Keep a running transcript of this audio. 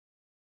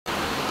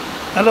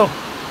Hello,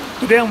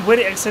 today I'm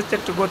very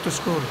excited to go to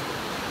school.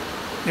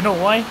 You know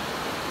why?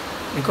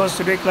 Because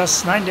today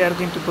class 9 they are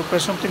going to prepare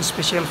something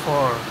special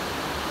for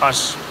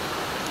us.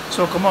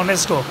 So come on,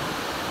 let's go.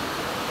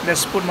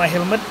 Let's put my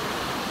helmet,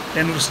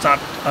 then we'll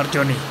start our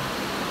journey.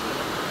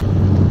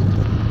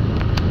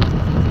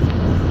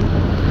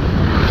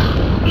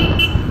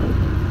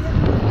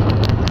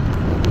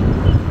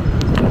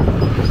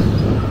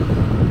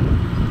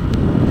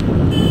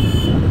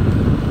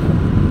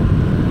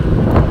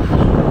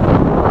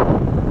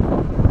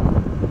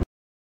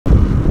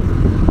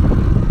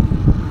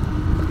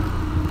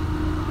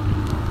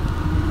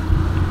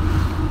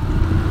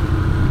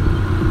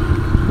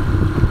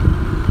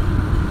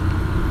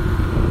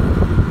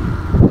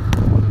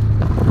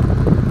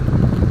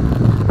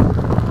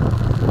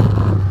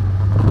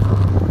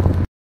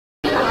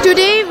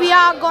 Today we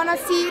are gonna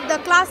see the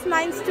class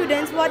 9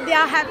 students what they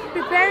are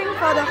preparing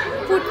for the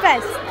food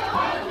fest.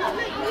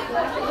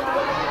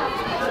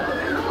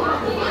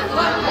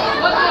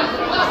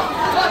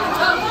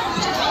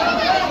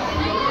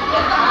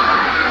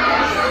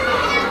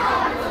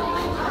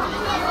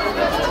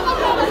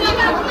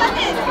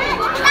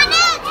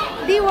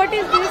 Dee, what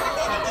is this?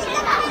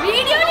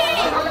 Video.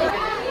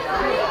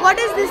 What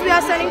is this we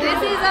are selling?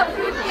 This is a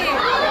fruit cake.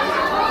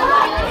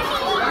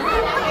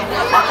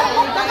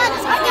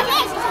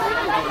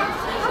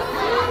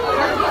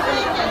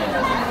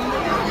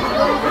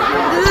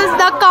 This is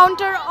the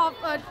counter of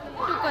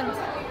tokens.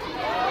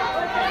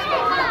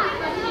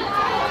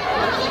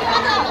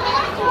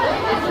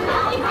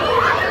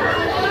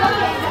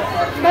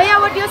 Bhaiya,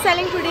 what you are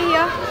selling today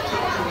here?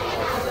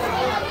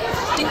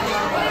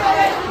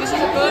 This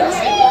is curds.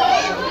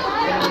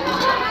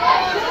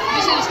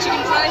 This is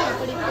chicken fry.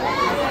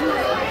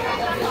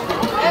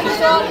 And this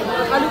is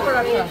aloo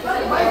paratha.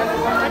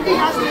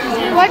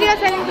 What you are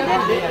selling today?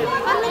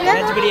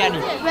 Veg biryani.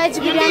 Veg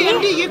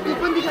biryani. ये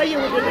coupon दिखाइए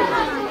hotel में.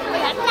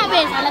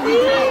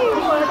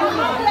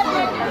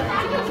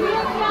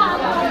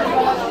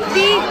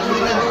 Dee.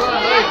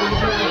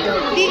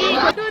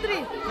 1, 2,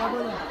 3.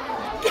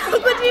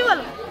 कुछ भी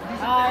बोलो.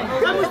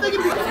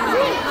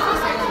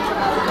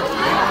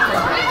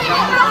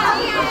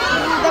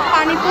 The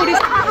पानी पूरी.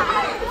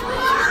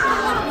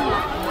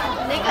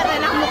 नहीं कर रहे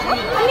ना हम लोग.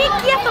 नहीं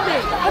किया तो बे.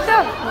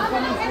 बताओ.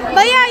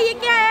 भैया ये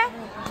क्या है?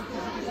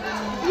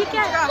 ये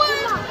क्या है?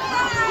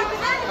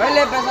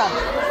 पहले पैसा.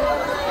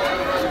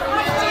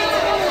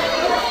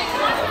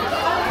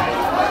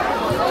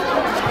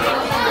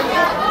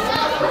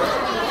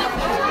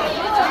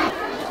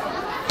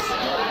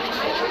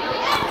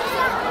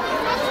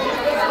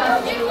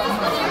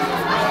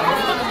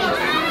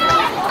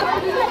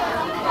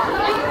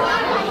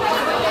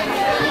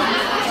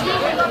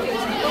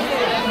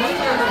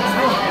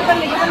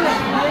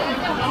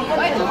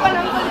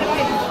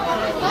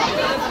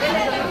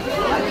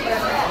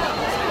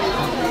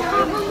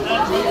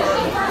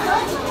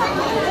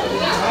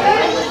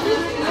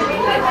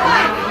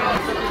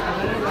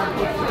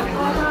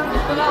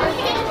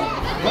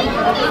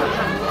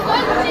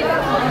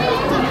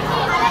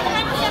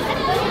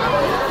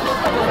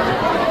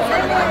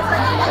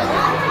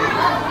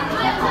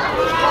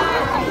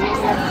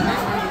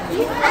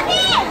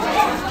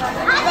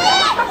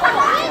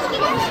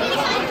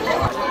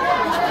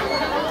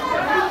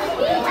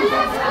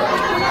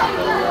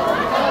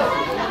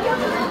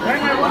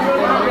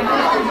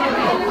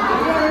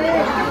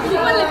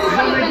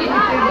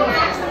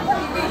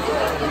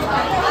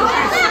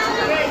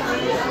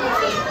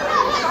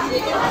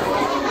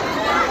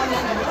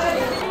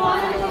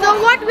 So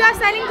what we are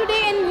selling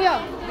today in here?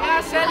 We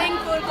are selling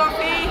cold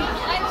coffee.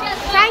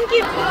 Thank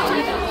you.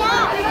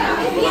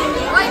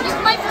 Why this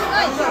my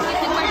guys?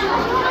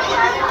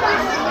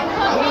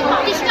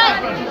 This guy.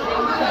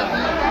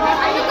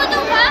 Ano ko to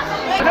ba?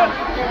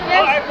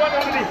 Oh, I got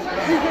already.